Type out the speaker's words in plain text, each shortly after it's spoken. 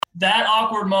that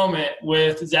awkward moment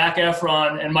with Zac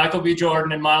Efron and Michael B.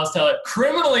 Jordan and Miles Teller,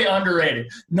 criminally underrated.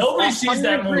 Nobody sees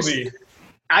that movie.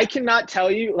 I cannot tell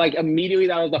you, like, immediately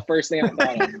that was the first thing I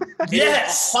thought of.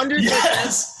 Yes.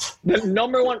 100%. The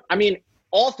number one. I mean,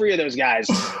 all three of those guys,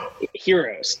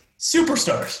 heroes.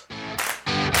 Superstars.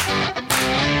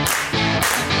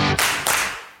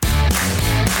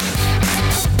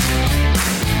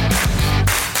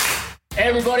 Hey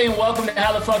everybody, and welcome to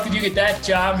How the Fuck Did You Get That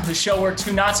Job? The show where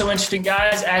two not-so-interesting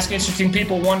guys ask interesting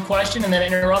people one question and then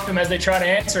interrupt them as they try to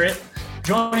answer it.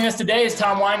 Joining us today is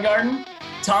Tom Weingarten.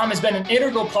 Tom has been an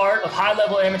integral part of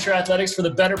high-level amateur athletics for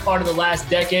the better part of the last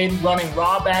decade, running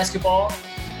raw basketball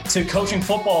to coaching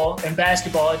football and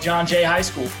basketball at John Jay High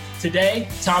School. Today,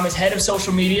 Tom is head of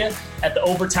social media at the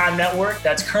Overtime Network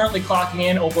that's currently clocking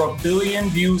in over 1 billion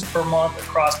views per month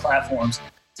across platforms.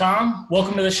 Tom,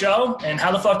 welcome to the show, and how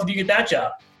the fuck did you get that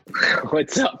job?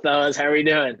 What's up, fellas? How are we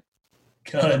doing?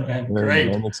 Good, man.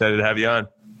 Great. I'm excited to have you on.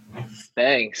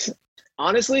 Thanks.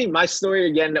 Honestly, my story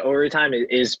to get into Overtime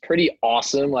is pretty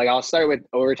awesome. Like, I'll start with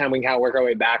Overtime. We can kind of work our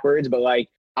way backwards, but like,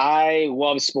 I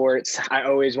love sports. I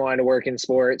always wanted to work in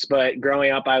sports, but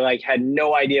growing up, I had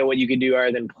no idea what you could do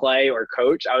other than play or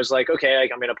coach. I was like, okay,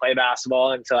 I'm going to play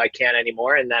basketball until I can't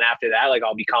anymore. And then after that,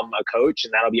 I'll become a coach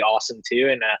and that'll be awesome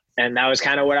too. And that was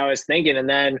kind of what I was thinking. And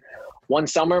then one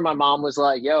summer, my mom was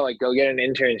like, yo, go get an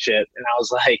internship. And I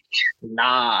was like,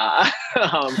 nah.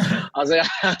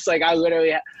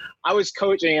 I was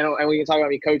coaching, and we can talk about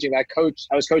me coaching. I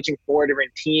was coaching 4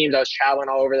 different teams. I was traveling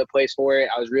all over the place for it.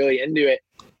 I was really into it.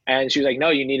 And she was like,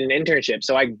 no, you need an internship.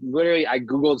 So I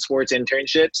Googled sports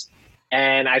internships,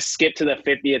 and I skipped to the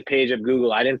 50th page of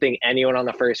Google. I didn't think anyone on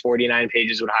the first 49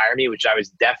 pages would hire me, which I was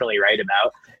definitely right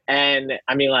about. And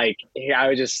I mean, I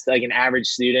was just an average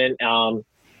student,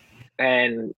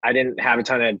 and I didn't have a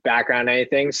ton of background or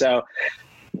anything. So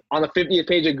on the 50th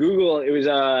page of Google, it was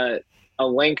a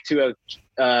link to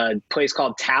a place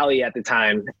called Tally at the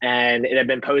time, and it had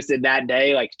been posted that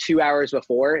day, 2 hours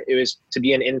before. It was to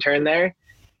be an intern there.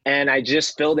 And I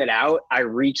just filled it out. I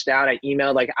reached out, I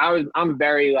emailed, I'm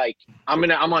very I'm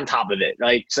on top of it.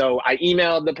 So I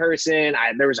emailed the person,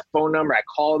 there was a phone number, I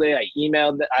called it, I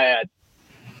emailed, I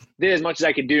did as much as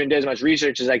I could do and did as much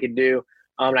research as I could do.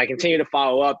 And I continued to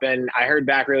follow up, and I heard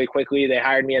back really quickly. They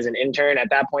hired me as an intern. At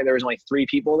that point, there was only 3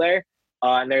 people there.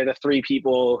 And they're the 3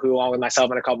 people who, along with myself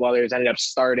and a couple others, ended up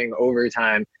starting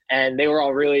Overtime. And they were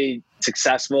all really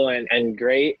successful and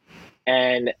great.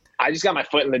 And I just got my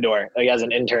foot in the door, as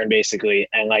an intern, basically.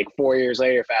 And 4 years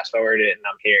later, fast forward it, and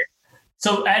I'm here.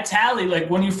 So at Tally,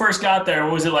 when you first got there,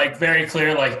 was it very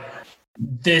clear,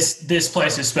 this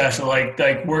place is special? We're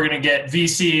going to get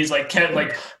VCs,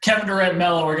 Kevin Durant,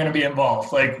 Melo are going to be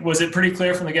involved. Was it pretty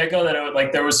clear from the get-go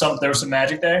that there was some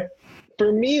magic there?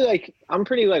 For me, I'm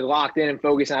pretty locked in and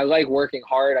focused, and I like working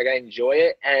hard. I enjoy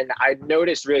it. And I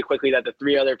noticed really quickly that the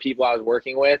 3 other people I was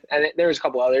working with, and there was a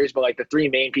couple others, but the 3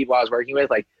 main people I was working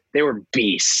with, they were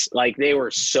beasts. They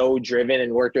were so driven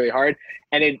and worked really hard.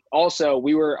 And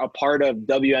we were a part of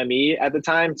WME at the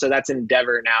time. So that's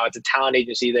Endeavor now. It's a talent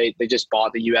agency. They just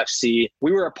bought the UFC.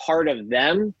 We were a part of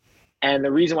them. And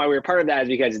the reason why we were part of that is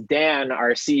because Dan,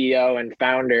 our CEO and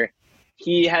founder,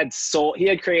 he had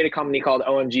created a company called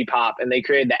OMG Pop, and they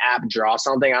created the app Draw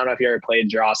Something. I don't know if you ever played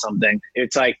Draw Something.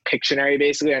 It's like Pictionary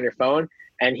basically on your phone.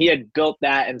 And he had built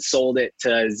that and sold it to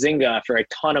Zynga for a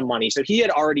ton of money. So he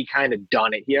had already kind of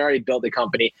done it. He had already built the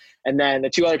company. And then the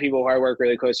 2 other people who I work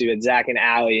really closely with, Zach and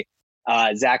Allie.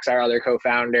 Zach's our other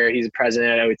co-founder. He's the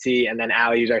president at OT. And then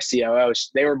Allie, who's our COO.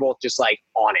 They were both just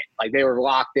on it. They were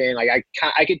locked in. I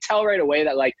could tell right away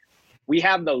that we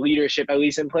have the leadership at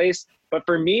least in place. But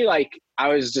for me, I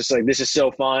was just this is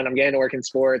so fun. I'm getting to work in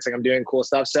sports. I'm doing cool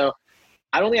stuff. So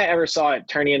I don't think I ever saw it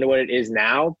turning into what it is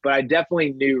now, but I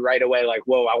definitely knew right away,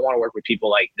 whoa, I want to work with people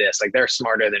like this. They're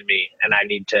smarter than me, and I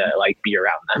need to be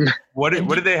around them. What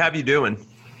did they have you doing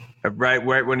right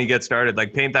when you get started?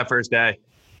 Paint that first day.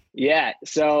 Yeah.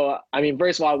 So,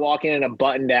 first of all, I walk in a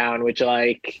button down, which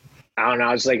I don't know,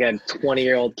 I was a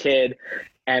 20-year-old kid.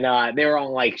 And they were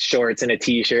on shorts and a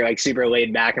t-shirt, super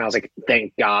laid back. And I was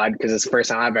thank God, because it's the first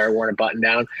time I've ever worn a button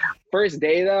down. First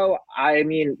day though,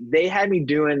 they had me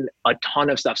doing a ton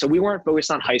of stuff. So we weren't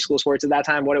focused on high school sports at that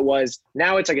time. What it was,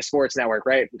 now it's a sports network,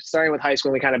 right? Starting with high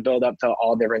school, we kind of build up to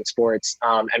all different sports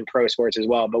and pro sports as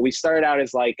well. But we started out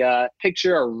as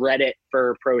picture a Reddit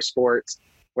for pro sports,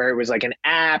 where it was an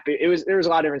app. There was a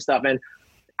lot of different stuff. And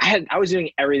I was doing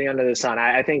everything under the sun.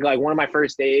 I think one of my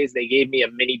first days, they gave me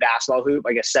a mini basketball hoop,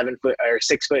 a 7-foot or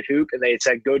 6-foot hoop. And they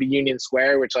said, go to Union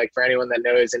Square, which for anyone that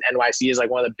knows in NYC is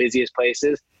one of the busiest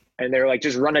places. And they were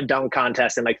just run a dunk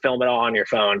contest and film it all on your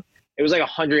phone. it was like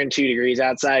 102 degrees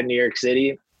outside in New York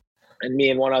City. And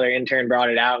me and one other intern brought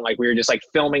it out, and like we were just like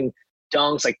filming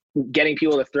dunks, like getting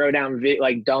people to throw down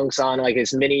like dunks on like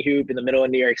this mini hoop in the middle of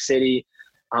New York City.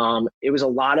 It was a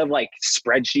lot of like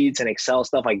spreadsheets and Excel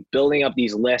stuff, like building up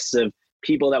these lists of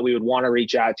people that we would want to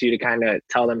reach out to kind of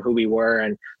tell them who we were,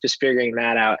 and just figuring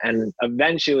that out. And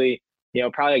eventually, you know,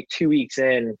 probably like 2 weeks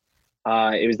in,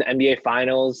 it was the NBA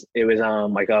Finals. It was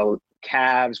like a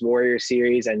Cavs Warriors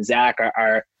series, and Zach,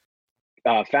 our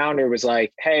founder, was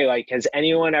like, "Hey, like, has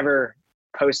anyone ever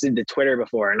posted to Twitter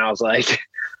before?" And I was like,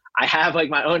 "I have like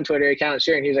my own Twitter account,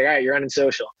 sure." And he was like, "All right, you're running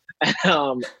social."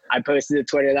 I posted to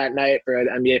Twitter that night for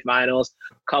the NBA Finals.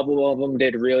 A couple of them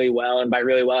did really well, and by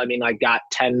really well, I mean like got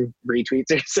 10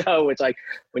 retweets or so, which like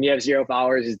when you have 0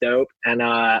 followers is dope. And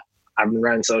I've been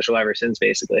running social ever since,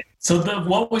 basically. So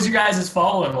what was you guys'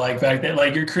 following like back then?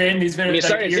 Like you're creating these videos,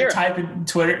 like you're typing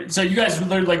Twitter. So you guys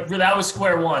were like, that was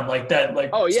square one, like that. Like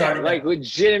oh yeah, like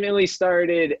legitimately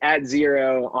started at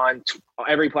 0 on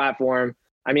every platform.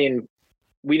 I mean,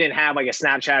 we didn't have like a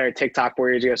Snapchat or TikTok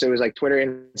 4 years ago, so it was like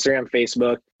Twitter, Instagram,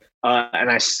 Facebook,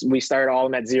 and we started all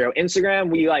of them at 0. Instagram,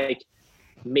 we had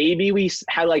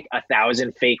like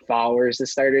 1,000 fake followers to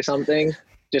start or something,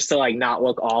 just to like not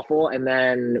look awful, and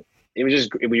then we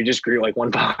just grew like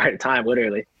one follower at a time,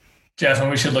 literally. Jeff,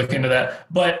 and we should look into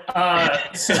that. But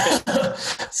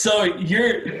so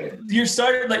you're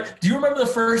started, like, do you remember the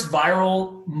first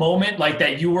viral moment like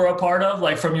that you were a part of,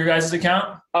 like from your guys'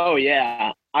 account? Oh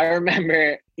yeah, I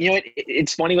remember. You know,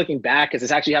 it's funny looking back because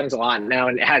this actually happens a lot now,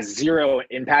 and it has 0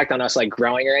 impact on us like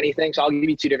growing or anything. So I'll give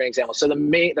you 2 different examples. So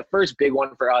the first big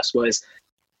one for us was,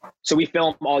 so we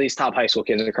filmed all these top high school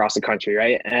kids across the country,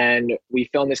 right? And we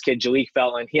filmed this kid, Jalik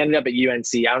Felton. He ended up at UNC.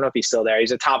 I don't know if he's still there.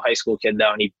 He's a top high school kid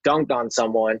though, and he dunked on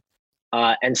someone.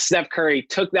 And Steph Curry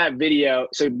took that video.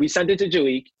 So we sent it to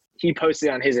Jalik. He posted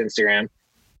it on his Instagram.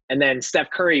 And then Steph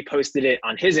Curry posted it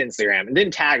on his Instagram and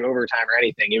didn't tag Overtime or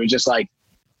anything. It was just like,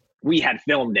 we had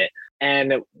filmed it.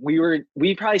 And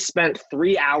we probably spent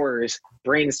 3 hours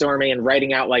brainstorming and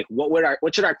writing out like,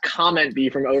 what should our comment be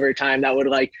from Overtime that would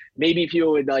like, maybe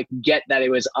people would like get that it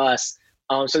was us.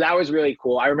 So that was really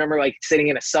cool. I remember like sitting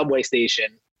in a subway station,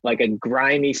 like a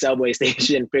grimy subway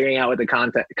station, figuring out what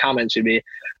the comment should be.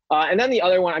 And then the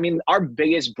other one, I mean, our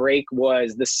biggest break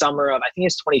was the summer of, I think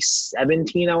it's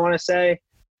 2017, I want to say.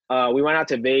 We went out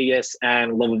to Vegas,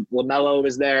 and LaMelo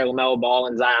was there, LaMelo Ball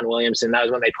and Zion Williamson. That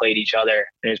was when they played each other.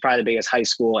 And it was probably the biggest high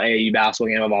school AAU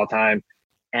basketball game of all time.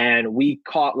 And we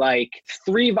caught like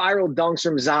 3 viral dunks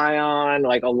from Zion,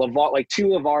 like 2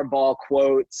 LeVar Ball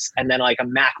quotes, and then like a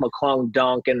Mac McClung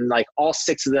dunk. And like all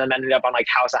 6 of them ended up on like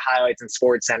House of Highlights and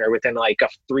Sports Center within like a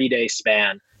 3-day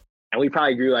span. And we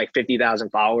probably grew like 50,000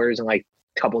 followers in like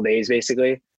a couple days,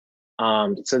 basically.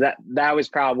 So that was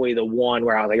probably the one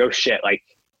where I was like, oh shit, like,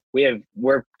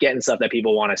 we're getting stuff that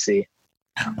people want to see.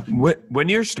 When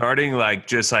you're starting, like,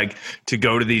 just like to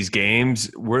go to these games,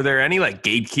 were there any like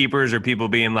gatekeepers or people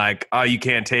being like, oh, you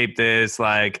can't tape this,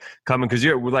 like coming? Cause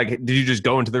you're like, did you just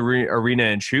go into the arena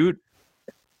and shoot?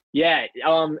 Yeah,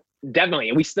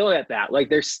 definitely. We still at that. Like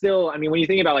there's still, I mean, when you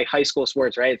think about like high school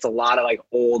sports, right? It's a lot of like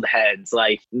old heads,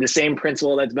 like the same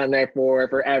principal that's been there for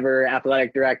forever,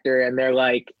 athletic director. And they're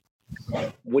like,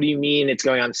 what do you mean it's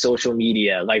going on social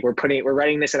media? Like we're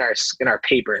writing this in our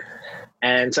paper.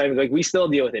 And so like we still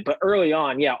deal with it. But early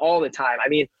on, yeah, all the time. I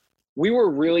mean, we were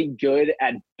really good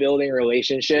at building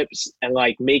relationships and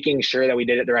like making sure that we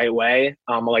did it the right way.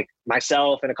 Like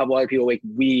myself and a couple other people, like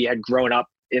we had grown up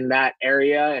in that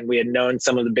area and we had known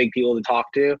some of the big people to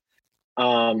talk to,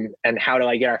 and how to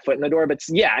like get our foot in the door. But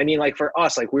yeah, I mean, like for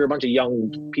us, like we were a bunch of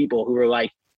young people who were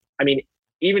like, I mean,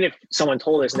 even if someone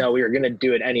told us no, we were going to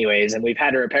do it anyways. And we've had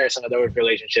to repair some of those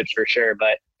relationships for sure.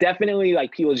 But definitely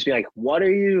like people just being like, what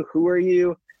are you? Who are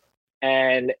you?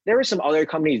 And there were some other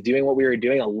companies doing what we were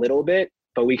doing a little bit,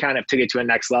 but we kind of took it to a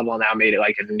next level and now made it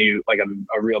like a new, like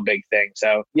a real big thing.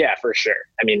 So yeah, for sure.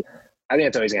 I mean, I think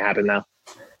it's always going to happen now.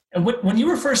 And when you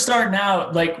were first starting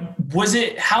out, like, was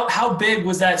it, how big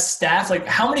was that staff? Like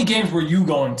how many games were you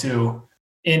going to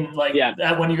in like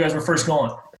when you guys were first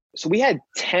going? So we had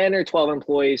 10 or 12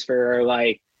 employees for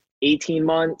like 18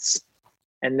 months.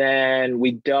 And then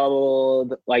we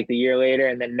doubled like the year later.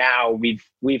 And then now we've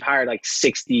hired like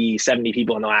 60, 70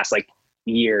 people in the last like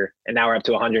year. And now we're up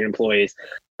to 100 employees.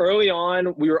 Early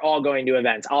on, we were all going to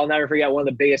events. I'll never forget one of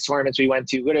the biggest tournaments we went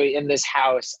to. Literally in this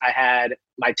house, I had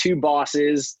my 2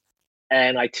 bosses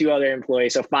and like 2 other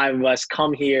employees. So 5 of us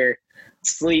come here,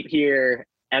 sleep here,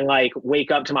 and like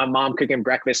wake up to my mom cooking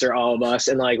breakfast for all of us.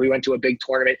 And like we went to a big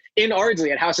tournament in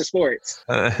Ardsley at House of Sports.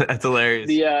 That's hilarious.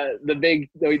 The big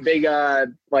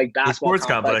like basketball sports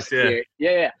complex. Yeah.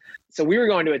 Yeah. so we were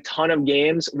going to a ton of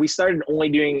games. We started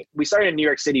in New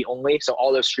York City only. So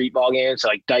all those street ball games, so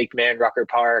like Dykeman, Rucker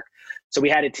Park. So we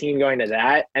had a team going to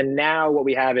that. And now what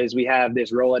we have is we have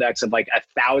this Rolodex of like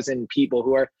 1,000 people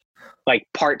who are like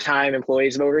part-time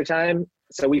employees of Overtime.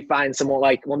 So we find someone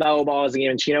like LaMelo Ball is a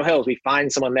game in Chino Hills. We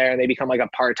find someone there and they become like a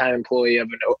part-time employee of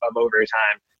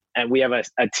Overtime. And we have a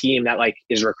team that like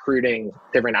is recruiting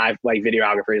different like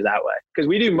videographers that way. Cause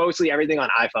we do mostly everything on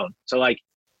iPhone. So like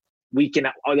we can,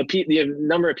 the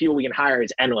number of people we can hire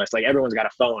is endless. Like everyone's got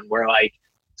a phone where like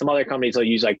some other companies will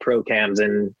use like pro cams,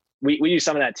 and we use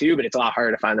some of that too, but it's a lot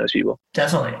harder to find those people.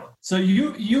 Definitely. So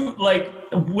you like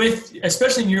with,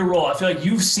 especially in your role, I feel like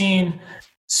you've seen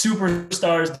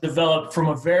superstars develop from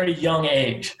a very young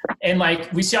age. And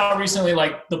like we saw recently,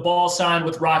 like the Ball signed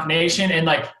with Rock Nation, and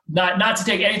like not to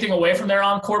take anything away from their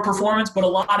on-court performance, but a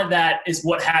lot of that is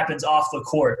what happens off the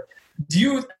court. Do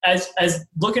you, as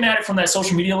looking at it from that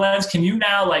social media lens, can you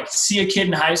now like see a kid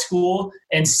in high school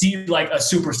and see like a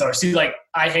superstar? See like,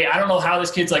 I don't know how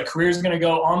this kid's like career is going to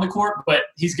go on the court, but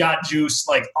he's got juice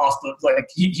like off the, like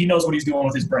he knows what he's doing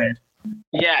with his brand.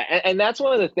 Yeah, and that's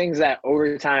one of the things that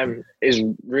Overtime is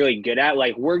really good at.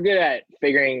 Like we're good at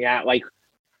figuring out, like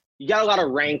you got a lot of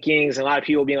rankings and a lot of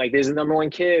people being like, this is the number one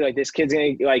kid, like this kid's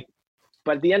going to like,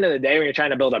 but at the end of the day, when you're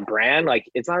trying to build a brand, like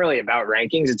it's not really about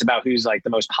rankings. It's about who's like the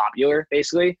most popular,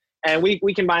 basically. And we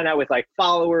combine that with like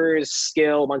followers,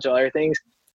 skill, a bunch of other things.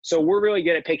 So we're really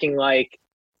good at picking like,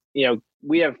 you know,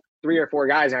 we have 3 or 4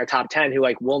 guys in our top 10 who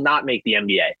like will not make the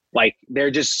NBA. Like they're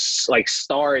just like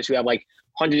stars who have like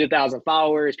hundreds of thousands of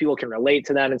followers. People can relate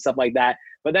to them and stuff like that.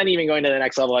 But then even going to the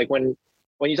next level, like when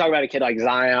you talk about a kid like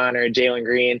Zion or Jalen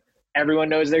Green, everyone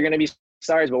knows they're going to be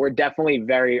stars, but we're definitely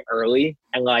very early,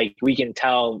 and like we can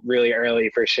tell really early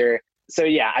for sure. So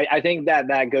yeah, I think that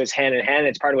goes hand in hand.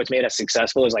 It's part of what's made us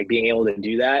successful is like being able to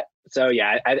do that. So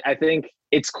yeah, I think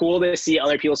it's cool to see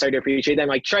other people start to appreciate them.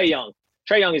 Like Trae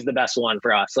Young is the best one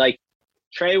for us. Like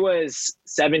Trae was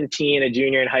 17, a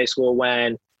junior in high school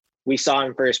when we saw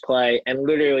him first play, and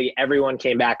literally everyone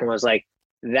came back and was like,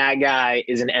 that guy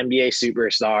is an NBA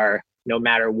superstar no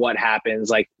matter what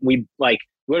happens. Like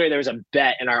literally there was a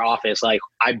bet in our office. Like,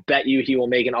 I bet you he will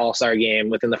make an all-star game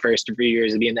within the first 3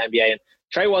 years of being in the NBA. And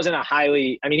Trae wasn't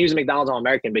he was a McDonald's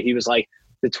All-American, but he was like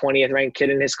the 20th ranked kid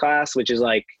in his class, which is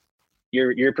like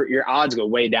your odds go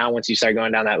way down once you start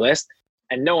going down that list.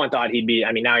 And no one thought he'd be,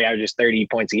 now he averages 30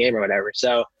 points a game or whatever.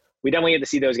 So we definitely get to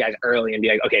see those guys early and be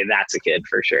like, okay, that's a kid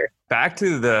for sure. Back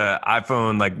to the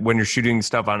iPhone, like when you're shooting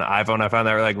stuff on iPhone, I found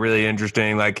that like really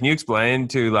interesting. Like, can you explain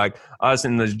to like us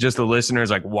and just the listeners,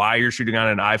 like why you're shooting on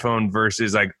an iPhone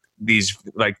versus like these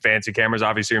like fancy cameras?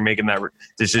 Obviously you're making that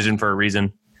decision for a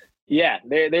reason. Yeah,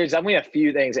 there's definitely a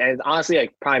few things. And it's honestly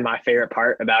like probably my favorite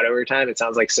part about Overtime. It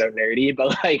sounds like so nerdy,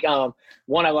 but like,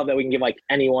 one, I love that we can give like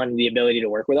anyone the ability to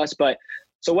work with us. But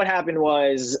so what happened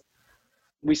was,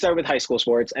 we started with high school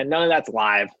sports, and none of that's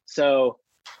live. So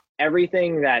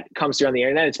everything that comes through on the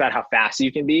internet, it's about how fast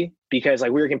you can be, because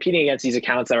like we were competing against these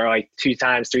accounts that were like 2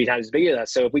 times, 3 times as big as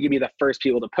us. So if we could be the first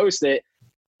people to post it,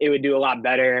 it would do a lot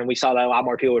better. And we saw that a lot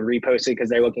more people would repost it because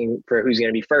they're looking for who's going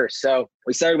to be first. So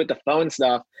we started with the phone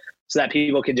stuff so that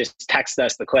people could just text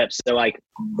us the clips. So like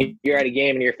if you're at a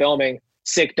game and you're filming,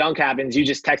 sick dunk happens, you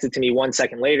just text it to me 1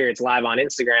 second later, it's live on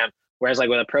Instagram. Whereas like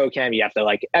with a pro cam, you have to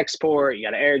like export, you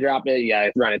got to airdrop it, you got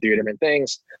to run it through different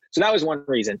things. So that was one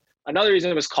reason. Another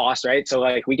reason was cost, right? So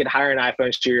like we could hire an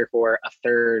iPhone shooter for a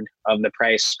third of the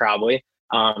price probably.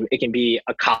 It can be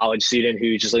a college student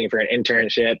who's just looking for an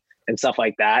internship and stuff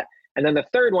like that. And then the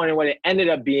third one, and what it ended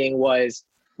up being, was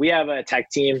we have a tech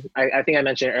team. I think I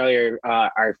mentioned earlier,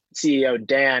 our CEO,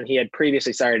 Dan, he had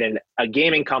previously started a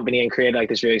gaming company and created like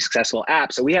this really successful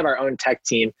app. So we have our own tech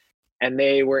team. And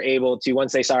they were able to,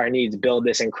 once they saw our needs, build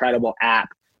this incredible app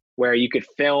where you could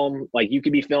film, like you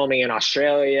could be filming in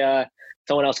Australia,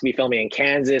 someone else could be filming in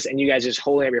Kansas, and you guys just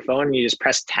holding up your phone and you just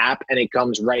press tap and it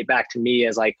comes right back to me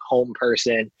as like home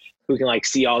person who can like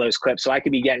see all those clips. So I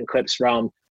could be getting clips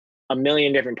from a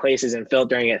million different places and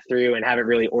filtering it through and have it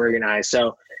really organized.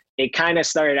 So it kind of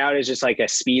started out as just like a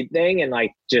speed thing and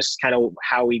like just kind of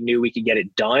how we knew we could get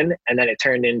it done. And then it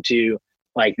turned into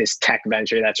like this tech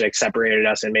venture that's like separated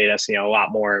us and made us, a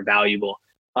lot more valuable.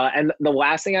 And the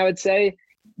last thing I would say,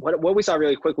 what we saw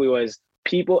really quickly was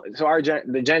people, so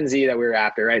the Gen Z that we were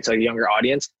after, right? So a younger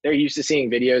audience, they're used to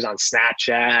seeing videos on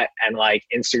Snapchat and like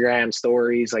Instagram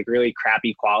stories, like really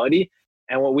crappy quality.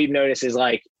 And what we've noticed is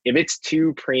like, if it's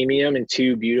too premium and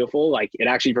too beautiful, like it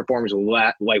actually performs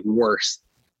like worse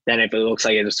than if it looks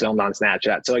like it was filmed on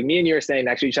Snapchat. So like me and you are standing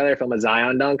next to each other, film a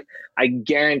Zion dunk. I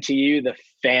guarantee you the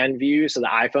fan view, so the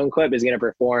iPhone clip, is going to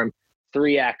perform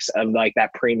 3x of like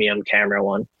that premium camera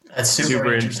one. That's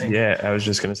super interesting. Yeah, I was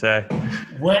just gonna say.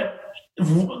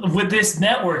 With this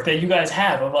network that you guys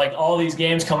have of like all these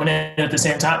games coming in at the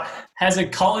same time, has a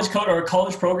college coach or a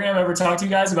college program ever talked to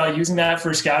you guys about using that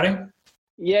for scouting?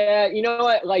 Yeah, you know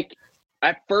what? Like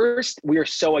at first we were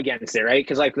so against it, right?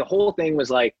 Because like the whole thing was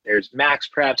like there's max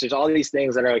preps, there's all these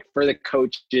things that are like for the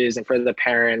coaches and for the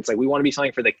parents. Like we want to be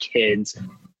something for the kids.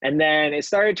 And then it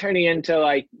started turning into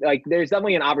like there's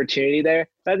definitely an opportunity there.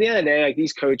 But at the end of the day, like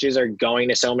these coaches are going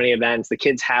to so many events. The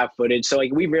kids have footage. So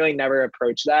like we really never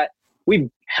approached that. We've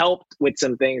helped with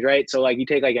some things, right? So like you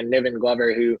take like a Niven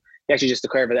Glover who he actually just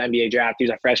declared for the NBA draft. He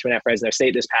was a freshman at Fresno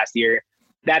State this past year.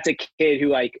 That's a kid who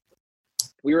like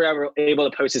we were able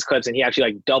to post his clips and he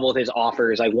actually like doubled his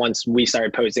offers like once we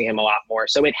started posting him a lot more.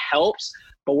 So it helps,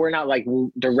 but we're not like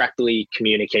directly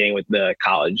communicating with the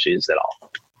colleges at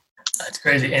all. That's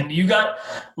crazy. And you got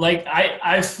like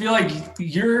I feel like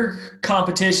your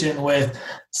competition with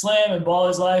Slam and Ball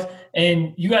is Life,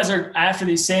 and you guys are after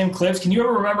these same clips. Can you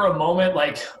ever remember a moment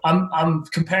like I'm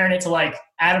comparing it to like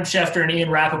Adam Schefter and Ian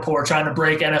Rappaport trying to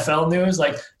break NFL news?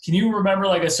 Like, can you remember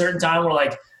like a certain time where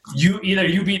like you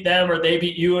beat them or they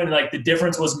beat you and like the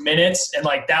difference was minutes and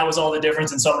like that was all the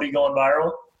difference in somebody going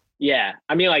viral? Yeah.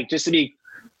 I mean, like just to be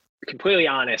completely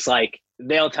honest, like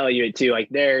they'll tell you it too. Like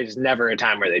there's never a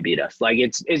time where they beat us. Like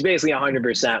it's basically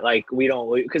 100%. Like we don't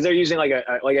lose because they're using like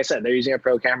like I said, they're using a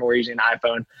pro camera. We're using an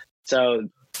iPhone. So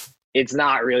it's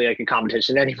not really like a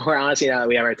competition anymore, honestly, now that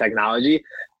we have our technology.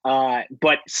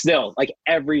 But still, like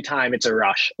every time it's a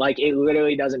rush. Like it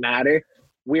literally doesn't matter.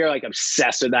 We are like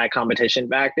obsessed with that competition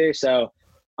factor. So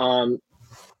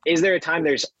is there a time?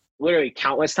 There's literally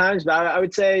countless times, but I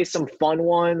would say some fun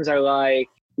ones are like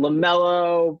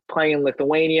LaMelo playing in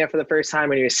Lithuania for the first time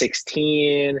when he was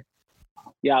 16.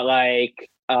 Yeah, like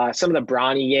some of the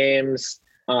Bronny games,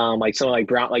 like some like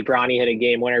Bronny hit a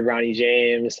game winner, Bronny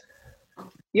James.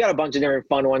 You got a bunch of different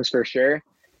fun ones for sure.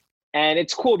 And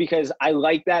it's cool because I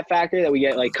like that factor that we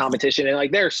get like competition and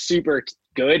like they're super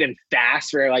good and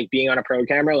fast for like being on a pro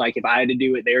camera. Like if I had to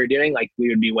do what they were doing, like we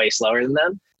would be way slower than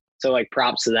them. So like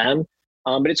props to them.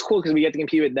 But it's cool because we get to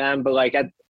compete with them. But like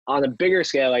on a bigger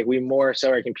scale, like we more so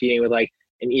are competing with like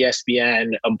an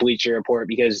ESPN, a Bleacher Report,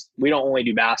 because we don't only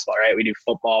do basketball, right? We do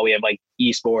football. We have like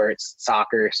esports,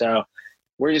 soccer. So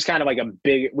we're just kind of like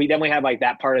we definitely have like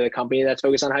that part of the company that's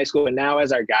focused on high school. And now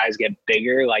as our guys get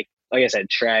bigger, like I said,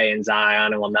 Trey and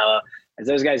Zion and LaMelo, as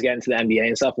those guys get into the NBA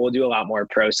and stuff, we'll do a lot more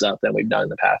pro stuff than we've done in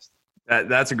the past.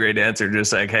 That's a great answer.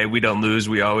 Just like, hey, we don't lose.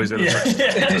 We always are the first.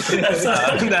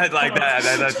 That like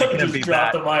that. You can't beat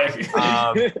drop that.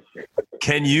 The mic.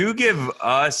 Can you give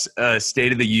us a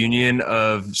state of the union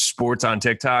of sports on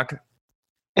TikTok?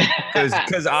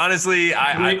 Because honestly,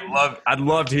 I'd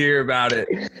love to hear about it.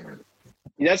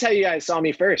 That's how you guys saw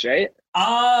me first, right?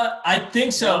 I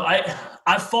think so.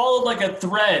 I followed like a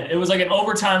thread. It was like an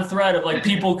overtime thread of like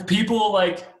people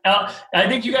like, I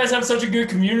think you guys have such a good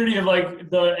community of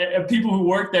like the people who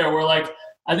work there where like,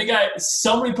 I think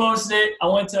somebody posted it. I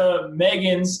went to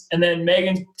Megan's and then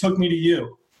Megan took me to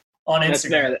you on Instagram. That's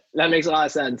fair. That makes a lot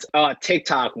of sense.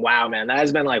 TikTok. Wow, man. That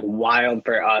has been like wild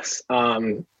for us.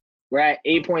 We're at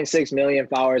 8.6 million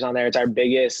followers on there. It's our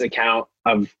biggest account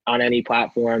on any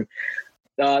platform.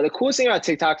 The coolest thing about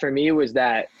TikTok for me was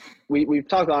that we've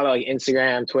talked a lot about like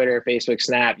Instagram, Twitter, Facebook,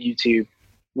 Snap, YouTube.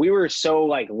 We were so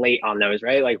like late on those,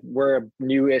 right? Like we're a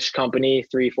newish company,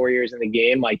 3-4 years in the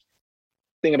game. Like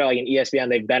think about like an ESPN,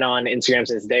 they've been on Instagram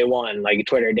since day one, like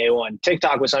Twitter, day one.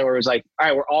 TikTok was something where it was like, all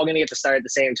right, we're all going to get to start at the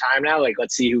same time now. Like,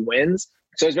 let's see who wins.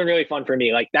 So it's been really fun for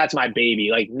me. Like that's my baby.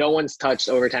 Like no one's touched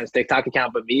Overtime's TikTok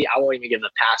account but me. I won't even give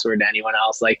the password to anyone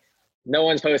else. Like no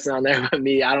one's posting on there but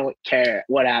me. I don't care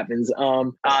what happens.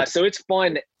 So it's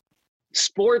fun.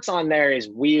 Sports on there is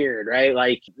weird, right?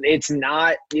 Like it's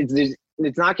not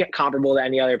comparable to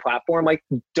any other platform. Like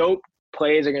dope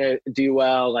plays are going to do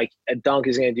well. Like a dunk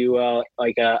is going to do well,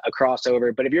 like a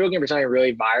crossover. But if you're looking for something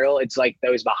really viral, it's like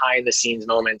those behind the scenes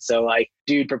moments. So like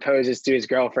dude proposes to his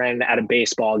girlfriend at a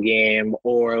baseball game,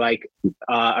 or like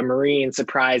a Marine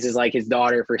surprises like his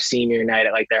daughter for senior night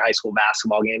at like their high school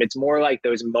basketball game. It's more like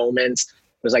those moments,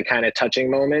 those like kind of touching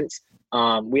moments.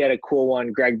 We had a cool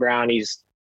one. Greg Brown,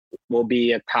 will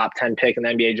be a top 10 pick in the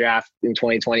NBA draft in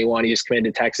 2021. He just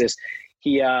committed to Texas.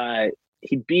 He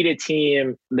beat a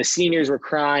team. The seniors were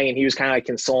crying and he was kind of like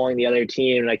consoling the other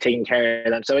team and like taking care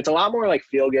of them. So it's a lot more like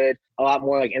feel good, a lot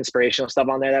more like inspirational stuff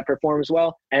on there that performs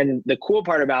well. And the cool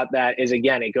part about that is,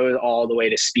 again, it goes all the way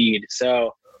to speed.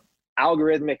 So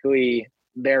algorithmically,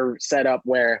 they're set up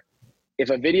where if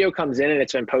a video comes in and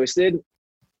it's been posted,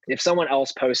 if someone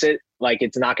else posts it, like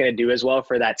it's not going to do as well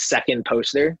for that second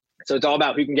poster So it's all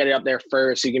about who can get it up there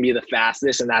first, who can be the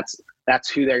fastest, and that's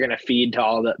who they're going to feed to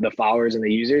all the followers and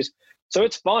the users. So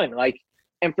it's fun. Like,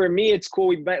 and for me, it's cool.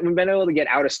 We've been able to get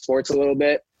out of sports a little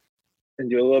bit and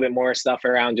do a little bit more stuff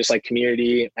around just like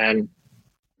community. And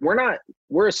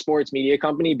we're a sports media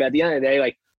company, but at the end of the day,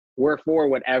 like, we're for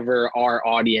whatever our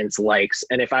audience likes.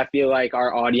 And if I feel like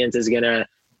our audience is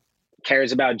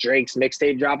cares about Drake's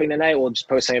mixtape dropping tonight, we'll just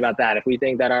post something about that. If we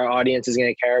think that our audience is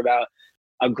going to care about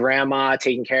a grandma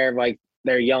taking care of like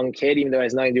their young kid, even though it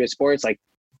has nothing to do with sports, like,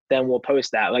 then we'll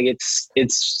post that. Like,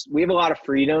 we have a lot of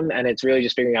freedom, and it's really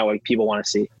just figuring out what people want to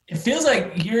see. It feels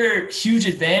like your huge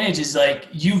advantage is like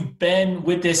you've been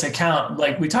with this account,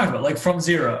 like we talked about, like from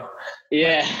zero.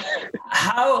 Yeah.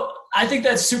 I think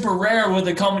that's super rare with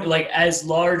a company like as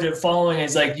large a following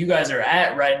as like you guys are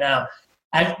at right now.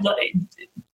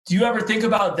 Do you ever think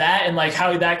about that and like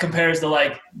how that compares to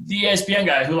like the ESPN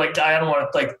guy who, like, I don't want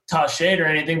to like toss shade or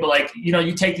anything, but like, you know,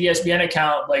 you take the ESPN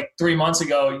account like 3 months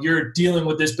ago, you're dealing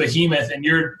with this behemoth and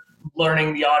you're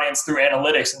learning the audience through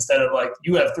analytics instead of like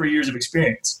you have 3 years of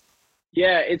experience.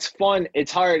 Yeah, it's fun.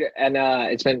 It's hard. And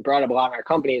it's been brought up a lot in our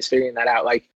company is figuring that out.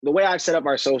 Like, the way I've set up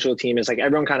our social team is like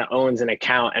everyone kind of owns an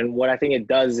account. And what I think it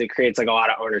does is it creates like a lot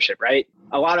of ownership, right?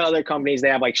 A lot of other companies, they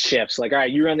have like shifts. Like, all right,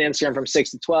 you run the Instagram from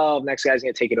 6 to 12. Next guy's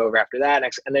going to take it over after that.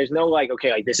 And there's no like,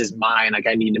 okay, like this is mine. Like,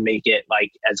 I need to make it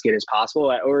like as good as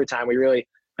possible. Over time, we really,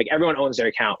 like, everyone owns their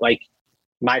account. Like,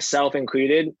 myself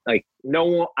included, like, no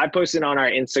one, I posted on our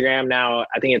Instagram now,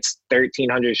 I think it's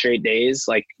 1,300 straight days,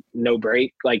 like no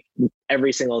break, like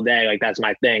every single day. Like, that's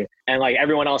my thing. And like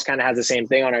everyone else kind of has the same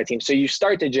thing on our team. So you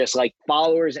start to just like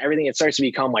followers, everything, it starts to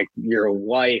become like your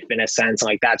life in a sense.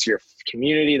 Like, that's your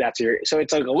community. So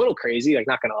it's like a little crazy, like,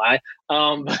 not going to lie.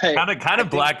 But kind of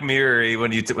Black Mirror-y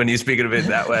when you speak of it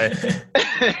that way.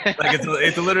 Like,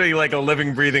 it's literally like a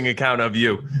living, breathing account of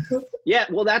you. Yeah,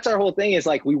 well, that's our whole thing is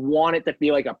like we want it to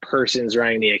feel like a person's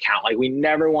running the account. Like, we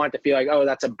never want it to feel like, oh,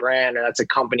 that's a brand or that's a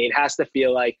company. It has to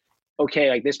feel like,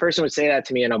 okay, like this person would say that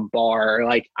to me in a bar, or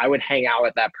like I would hang out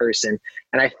with that person.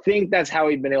 And I think that's how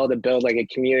we've been able to build like a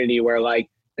community where like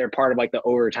they're part of like the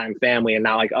Overtime family and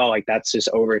not like, oh, like that's just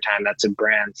Overtime, that's a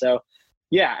brand. So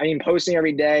yeah, I mean, posting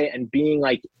every day and being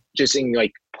like just in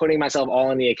like putting myself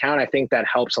all in the account, I think that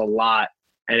helps a lot.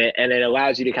 And it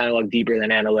allows you to kind of look deeper than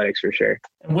analytics for sure.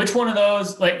 And which one of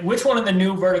the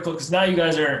new verticals, because now you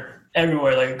guys are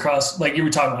everywhere, like across, like you were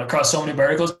talking about, across so many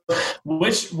verticals,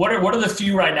 what are the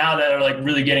few right now that are like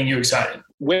really getting you excited?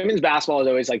 Women's basketball is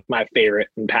always like my favorite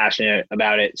and passionate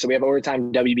about it. So we have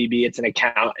Overtime WBB. It's an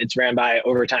account. It's ran by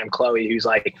Overtime Chloe, who's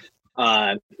like,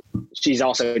 she's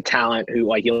also a talent who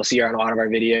like you'll see her on a lot of our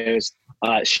videos.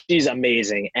 She's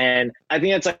amazing. And I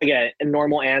think that's like a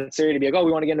normal answer to be like, oh,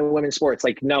 we want to get into women's sports.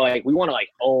 Like, no, like we want to like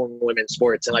own women's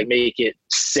sports and like make it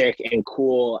sick and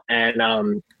cool.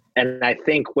 And I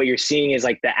think what you're seeing is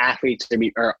like the athletes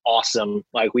are awesome.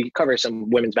 Like, we cover some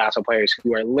women's basketball players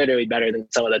who are literally better than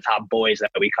some of the top boys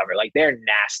that we cover. Like, they're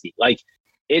nasty. Like,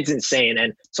 it's insane.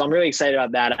 And so I'm really excited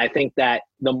about that. I think that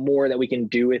the more that we can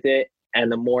do with it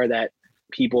and the more that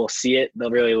people see it,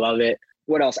 they'll really love it.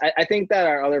 What else? I think that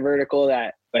our other vertical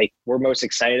that like we're most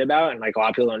excited about and like a lot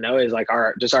of people don't know is like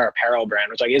our apparel brand,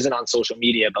 which like isn't on social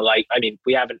media, but like, I mean,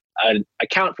 we have an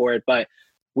account for it, but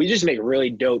we just make really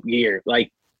dope gear.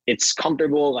 Like, it's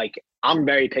comfortable. Like, I'm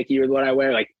very picky with what I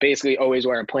wear. Like, basically always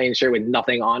wear a plain shirt with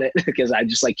nothing on it because I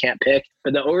just like can't pick.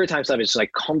 But the Overtime stuff is just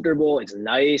like comfortable. It's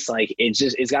nice. Like,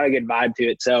 it's got a good vibe to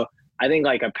it. So I think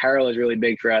like apparel is really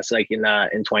big for us, like in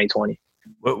 2020.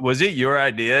 Was it your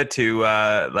idea to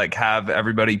like have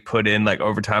everybody put in like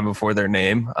Overtime before their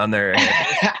name on their?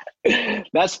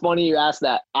 That's funny you asked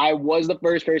that. I was the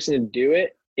first person to do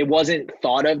it. It wasn't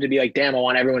thought of to be like, damn, I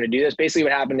want everyone to do this. Basically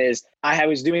what happened is I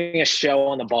was doing a show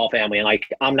on the Ball family and like,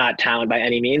 I'm not talented by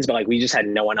any means, but like, we just had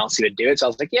no one else who would do it. So I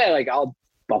was like, yeah, like I'll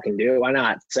fucking do it. Why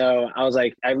not? So I was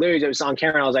like, I literally just on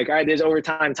camera. I was like, all right, there's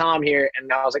Overtime Tom here.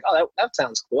 And I was like, oh, that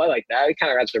sounds cool. I like that. It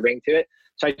kind of has a ring to it.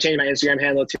 So I changed my Instagram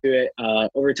handle to it.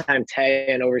 Overtime Tay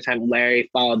and Overtime Larry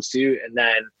followed suit. And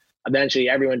then eventually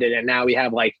everyone did it. And now we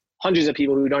have like hundreds of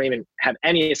people who don't even have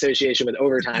any association with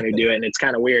Overtime who do it. And it's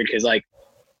kind of weird because like,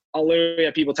 I'll literally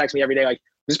have people text me every day like,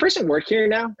 does this person work here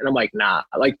now? And I'm like, nah.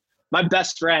 Like, my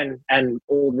best friend and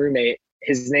old roommate,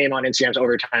 his name on Instagram is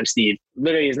Overtime Steve.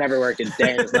 Literally, he's never worked a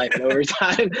day in his life in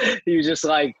Overtime. He was just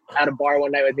like at a bar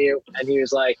one night with me, and he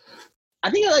was like, I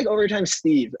think I like Overtime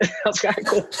Steve. I was kind of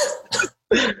cool.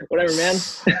 Whatever, man.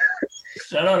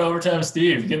 Shout out Overtime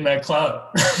Steve, getting that clout.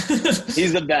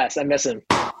 He's the best. I miss him.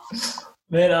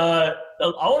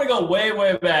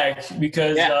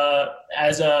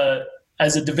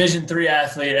 as a Division III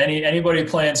athlete, anybody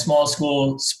playing small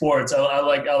school sports, I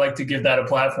like to give that a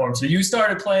platform. So you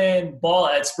started playing ball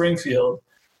at Springfield.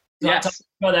 Yes. Talk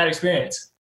about that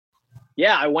experience.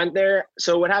 Yeah, I went there.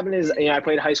 So what happened is, I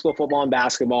played high school football and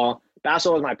basketball.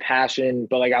 Basketball was my passion,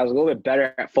 but like I was a little bit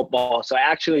better at football. So I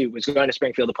actually was going to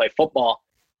Springfield to play football.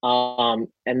 And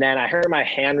then I hurt my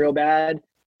hand real bad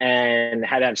and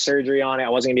had to have surgery on it. I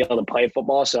wasn't gonna be able to play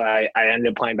football. So I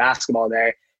ended up playing basketball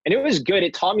there. And it was good.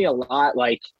 It taught me a lot.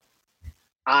 Like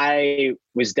I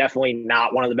was definitely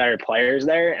not one of the better players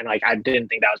there. And like, I didn't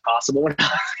think that was possible when I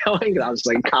was going, because I was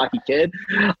like a cocky kid.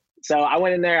 So I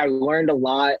went in there, I learned a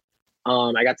lot.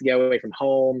 I got to get away from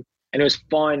home and it was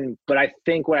fun. But I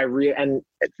think what and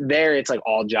there it's like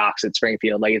all jocks at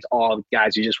Springfield. Like it's all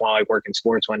guys who just want to like work in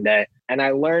sports one day. And I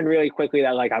learned really quickly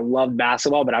that like I loved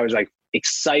basketball, but I was like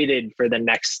excited for the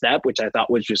next step, which I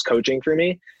thought was just coaching for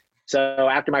me. So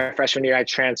after my freshman year, I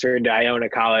transferred to Iona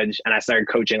College and I started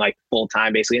coaching like full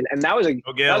time basically. And that was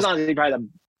that was honestly probably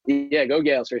go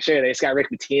Gales for sure. They just got Rick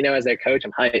Pitino as their coach.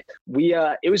 I'm hyped.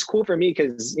 It was cool for me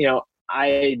because,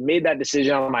 I made that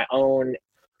decision on my own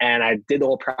and I did the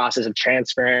whole process of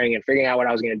transferring and figuring out what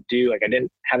I was going to do. Like I didn't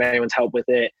have anyone's help with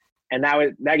it. And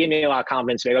that gave me a lot of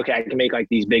confidence. Like, okay, I can make like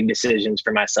these big decisions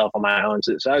for myself on my own.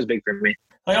 So that was big for me.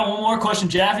 I got one more question.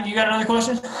 Jaffin, you got another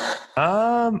question?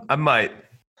 I might.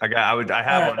 I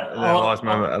have one. And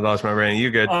I lost my brain.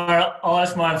 You good? All right, I'll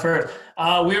ask mine first.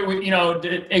 We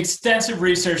extensive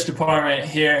research department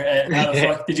here. How the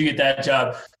fuck did you get that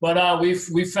job? But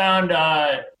we found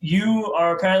you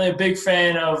are apparently a big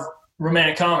fan of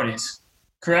romantic comedies.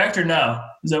 Correct or no?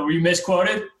 Were you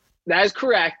misquoted? That is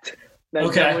correct. That's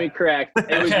definitely correct.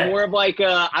 It was more of like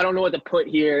I don't know what to put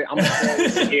here. I'm gonna put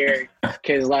it here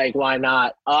because like why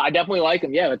not? I definitely like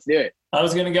them. Yeah, let's do it. I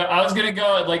was gonna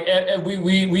go like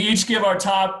we each give our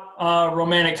top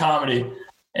romantic comedy,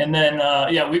 and then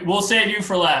we'll save you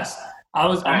for last.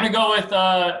 I'm gonna go with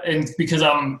and because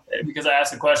I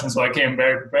asked the question, so I came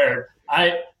very prepared.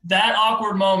 That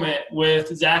awkward moment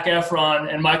with Zac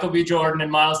Efron and Michael B. Jordan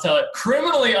and Miles Teller,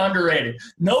 criminally underrated.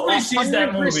 Nobody sees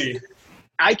that movie.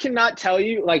 I cannot tell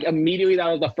you, like, immediately that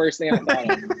was the first thing I thought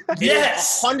of.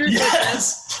 Yes! 100%.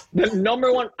 Yes! The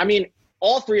number one, I mean,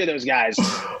 all three of those guys,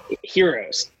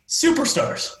 heroes.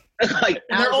 Superstars. Like,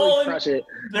 absolutely crush it.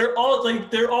 They're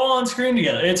all on screen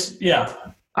together.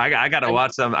 I gotta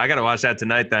watch them. I gotta watch that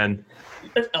tonight then.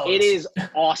 It is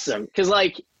awesome. Because,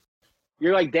 like,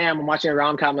 you're like, damn, I'm watching a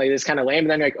rom-com like this kind of lame. And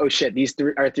then you're like, oh, shit, these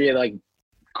three are three of, like,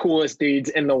 coolest dudes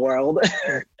in the world.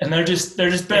 And they're just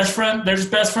best friends. They're just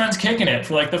best friends kicking it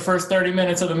for like the first 30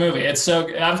 minutes of the movie. It's so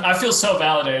I feel so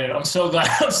validated. I'm so glad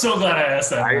I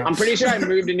asked that. I'm pretty sure I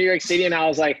moved to New York City and I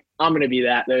was like, I'm gonna be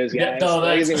those guys. Yeah, no,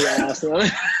 that's gonna be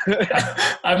awesome.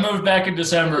 I moved back in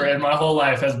December and my whole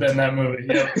life has been that movie.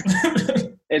 Yep.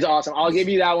 It's awesome. I'll give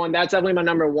you that one. That's definitely my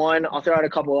number one. I'll throw out a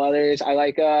couple others. I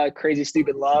like Crazy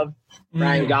Stupid Love.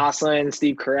 Ryan Gosling,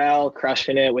 Steve Carell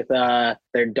crushing it with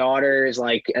their daughters.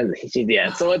 Like, and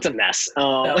so it's a mess.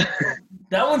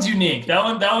 That one's unique. That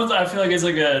one I feel like is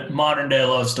like a modern day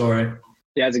love story.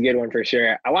 Yeah, it's a good one for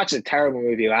sure. I watched a terrible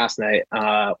movie last night.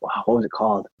 What was it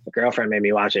called? My girlfriend made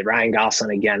me watch it. Ryan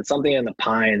Gosling again. Something in the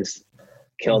Pines.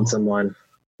 Killed someone.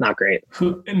 Not great.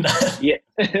 Yeah.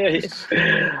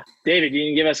 David, you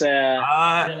can give us a.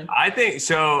 I think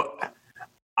so.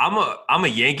 I'm a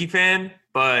Yankee fan,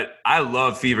 but I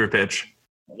love Fever Pitch.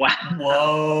 Wow.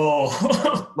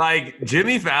 Whoa. Like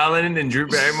Jimmy Fallon and Drew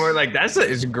Barrymore, like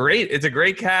it's great. It's a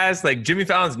great cast. Like Jimmy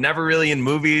Fallon's never really in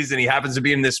movies, and he happens to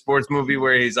be in this sports movie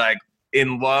where he's like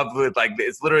in love with like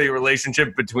it's literally a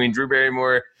relationship between Drew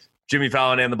Barrymore, Jimmy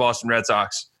Fallon, and the Boston Red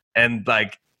Sox, and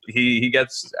like. He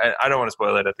gets. I don't want to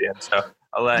spoil it at the end, so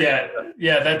I'll let.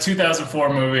 Yeah, that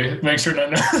 2004 movie. Make sure that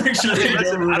you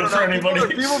don't ruin it for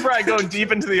anybody. People are probably going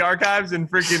deep into the archives and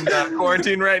freaking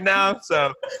quarantine right now.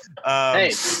 So,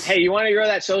 hey, you want to grow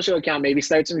that social account? Maybe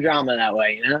start some drama that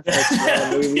way. You know,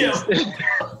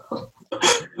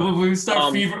 we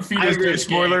start fever.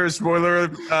 Spoiler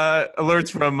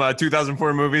alerts from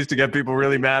 2004 movies to get people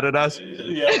really mad at us.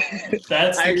 Yeah,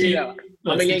 that's the key.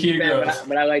 I'm a Yankee fan,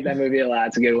 but I like that movie a lot.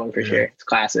 It's a good one for sure. It's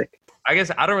classic. I guess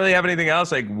I don't really have anything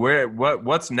else. Like,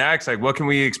 what's next? Like, what can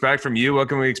we expect from you? What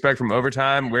can we expect from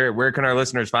Overtime? Where can our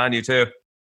listeners find you too?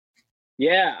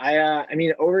 Yeah, I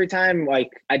mean, Overtime. Like,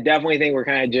 I definitely think we're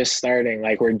kind of just starting.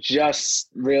 Like, we're just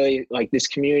really like this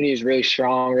community is really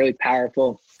strong, really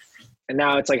powerful, and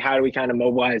now it's like, how do we kind of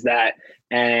mobilize that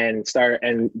and start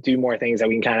and do more things that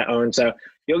we can kind of own? So.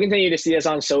 You'll continue to see us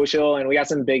on social, and we got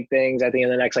some big things, I think, in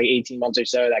the next, 18 months or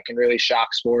so that can really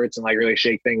shock sports and, really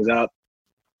shake things up.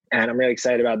 And I'm really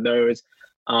excited about those.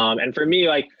 And for me,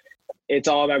 it's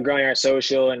all about growing our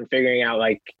social and figuring out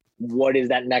like what is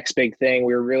that next big thing.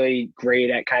 We were really great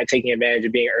at kind of taking advantage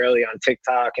of being early on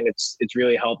TikTok, and it's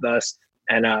really helped us.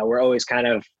 And we're always kind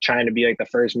of trying to be like the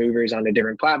first movers on the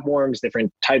different platforms,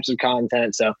 different types of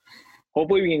content. So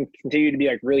hopefully we can continue to be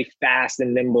like really fast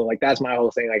and nimble. Like that's my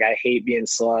whole thing. Like I hate being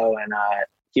slow, and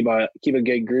keep a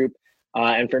good group.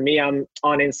 And for me, I'm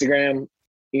on Instagram.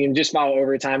 You can just follow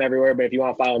Overtime everywhere, but if you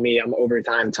want to follow me, I'm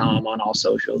Overtime Tom on all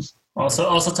socials.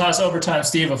 Also toss Overtime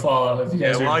Steve a follow if you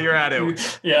guys while you're at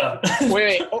it. Yeah.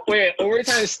 wait,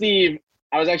 Overtime Steve.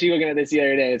 I was actually looking at this the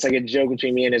other day. It's like a joke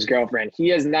between me and his girlfriend. He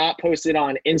has not posted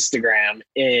on Instagram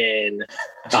in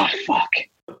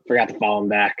forgot to follow him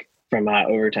back from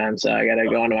Overtime, so I gotta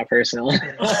go onto my personal.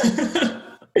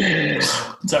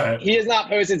 It's all right. He has not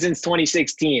posted since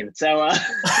 2016. So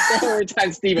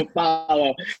Overtime Steve a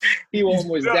follow. He will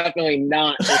most definitely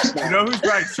not respond. You know who's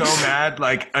probably so mad?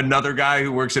 Like another guy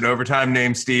who works at Overtime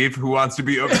named Steve who wants to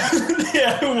be Overtime.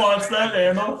 Yeah, who wants that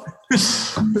handle?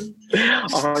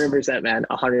 100%, man.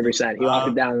 100%. He locked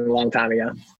it down a long time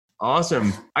ago.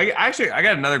 Awesome. I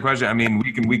got another question. I mean,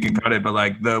 we can cut it, but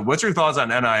like what's your thoughts on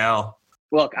NIL?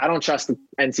 Look, I don't trust the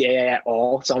NCAA at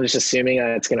all, so I'm just assuming that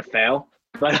it's going to fail.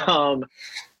 But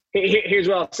here's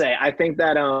what I'll say. I think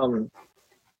that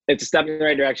it's a step in the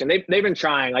right direction. They've been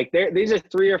trying. Like these are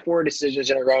 3 or 4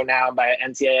 decisions in a row now by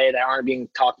NCAA that aren't being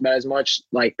talked about as much,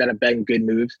 like that have been good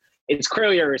moves. It's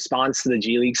clearly a response to the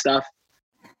G League stuff.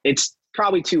 It's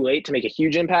probably too late to make a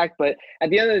huge impact, but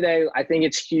at the end of the day, I think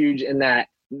it's huge in that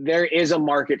there is a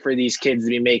market for these kids to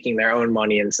be making their own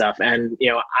money and stuff. And, you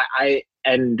know,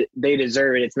 and they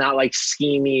deserve it. It's not like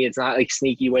schemy. It's not like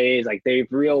sneaky ways. Like they have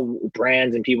real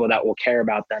brands and people that will care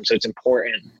about them. So it's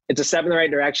important. It's a step in the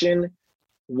right direction.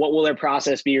 What will their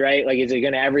process be, right? Like, is it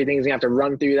going to, everything's going to have to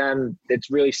run through them?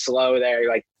 It's really slow there.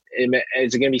 Like,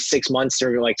 is it going to be 6 months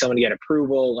for like someone to get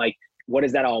approval? Like, what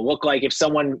does that all look like? If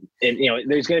someone, you know,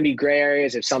 there's going to be gray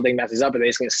areas. If something messes up, are they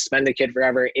just going to suspend the kid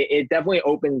forever? It definitely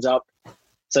opens up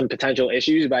some potential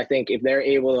issues, but I think if they're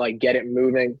able to like get it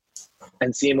moving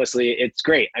and seamlessly, it's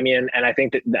great. I mean, and I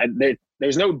think that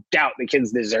there's no doubt the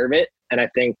kids deserve it. And I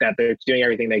think that they're doing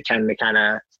everything they can to kind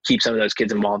of keep some of those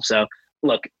kids involved. So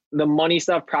look, the money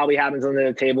stuff probably happens under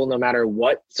the table no matter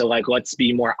what. So like, let's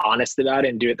be more honest about it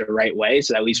and do it the right way.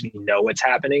 So at least we know what's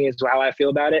happening is how I feel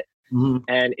about it. Mm-hmm.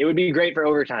 And it would be great for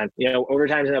Overtime. You know,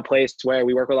 Overtime's in a place where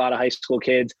we work with a lot of high school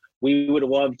kids. We would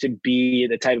love to be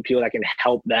the type of people that can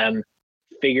help them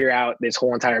figure out this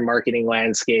whole entire marketing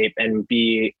landscape and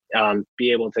be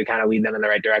able to kind of lead them in the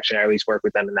right direction, or at least work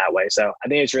with them in that way. So I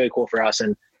think it's really cool for us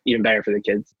and even better for the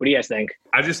kids. What do you guys think?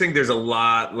 I just think there's a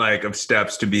lot like of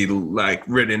steps to be like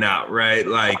written out, right?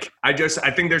 Like I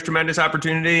think there's tremendous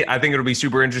opportunity. I think it'll be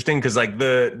super interesting because like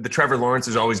the Trevor Lawrence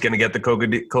is always going to get the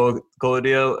Coca-Cola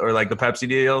deal or like the Pepsi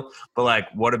deal. But like,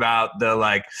 what about the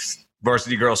like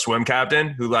varsity girl swim captain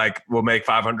who like will make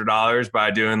 $500 by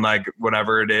doing like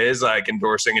whatever it is, like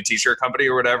endorsing a t-shirt company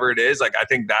or whatever it is. Like, I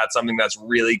think that's something that's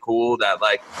really cool that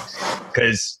like,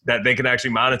 cause that they can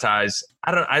actually monetize.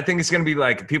 I think it's going to be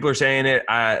like, people are saying it,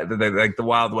 like the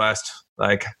Wild West,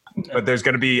 like, but there's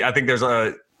going to be, I think there's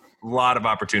a lot of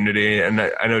opportunity. And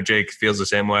I know Jake feels the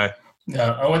same way.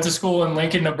 Yeah, I went to school in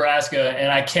Lincoln, Nebraska,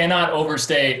 and I cannot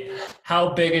overstate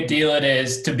how big a deal it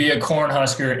is to be a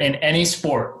Cornhusker in any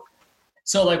sport.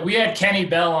 So like we had Kenny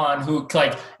Bell on, who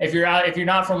like if you're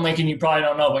not from Lincoln, you probably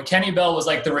don't know, but Kenny Bell was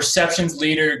like the receptions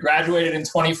leader, graduated in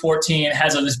 2014,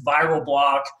 has this viral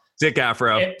blog. Sick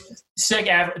afro.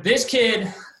 This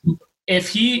kid, if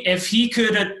he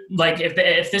could like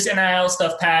if this NIL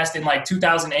stuff passed in like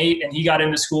 2008 and he got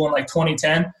into school in like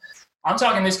 2010, I'm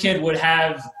talking this kid would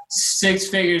have 6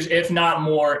 figures, if not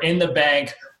more, in the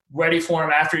bank, ready for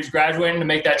him after he's graduating to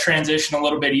make that transition a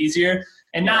little bit easier.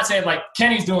 And not saying like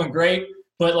Kenny's doing great,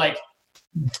 but like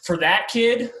for that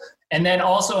kid, and then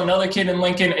also another kid in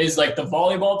Lincoln is like the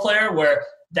volleyball player where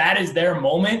that is their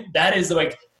moment. That is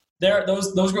like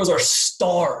those girls are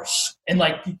stars. And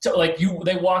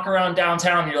they walk around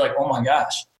downtown and you're like, oh my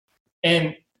gosh.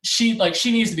 And she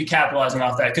needs to be capitalizing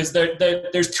off that because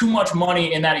there's too much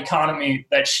money in that economy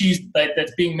that's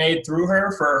being made through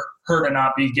her for her to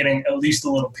not be getting at least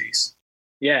a little piece.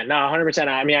 Yeah, no, 100%.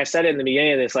 I mean, I said it in the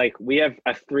beginning of this, like we have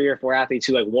 3 or 4 athletes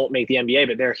who like won't make the NBA,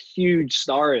 but they're huge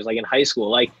stars like in high school.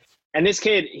 Like, and this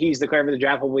kid, he's declared for the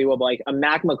draft, hopefully will, but like a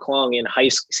Mac McClung in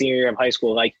senior year of high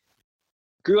school, like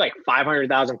grew like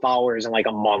 500,000 followers in like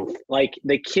a month. Like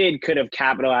the kid could have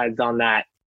capitalized on that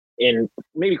in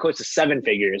maybe close to 7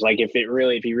 figures. Like if he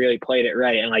really played it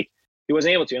right, and like he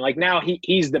wasn't able to. And like now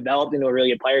he's developed into a really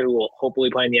good player who will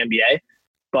hopefully play in the NBA.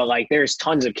 But like, there's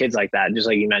tons of kids like that, just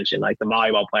like you mentioned, like the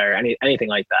volleyball player, anything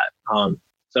like that.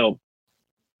 So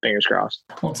Fingers crossed.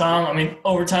 Well, Tom, I mean,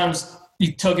 overtime's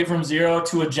you took it from 0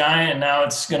 to a giant, and now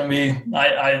it's going to be.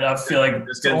 I feel like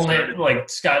it's only like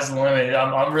sky's the limit.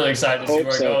 I'm really excited to see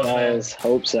where it goes. Guys.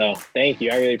 Hope so. Thank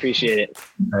you. I really appreciate it.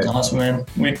 Awesome, man.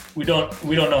 We don't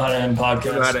know how to end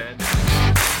podcasts.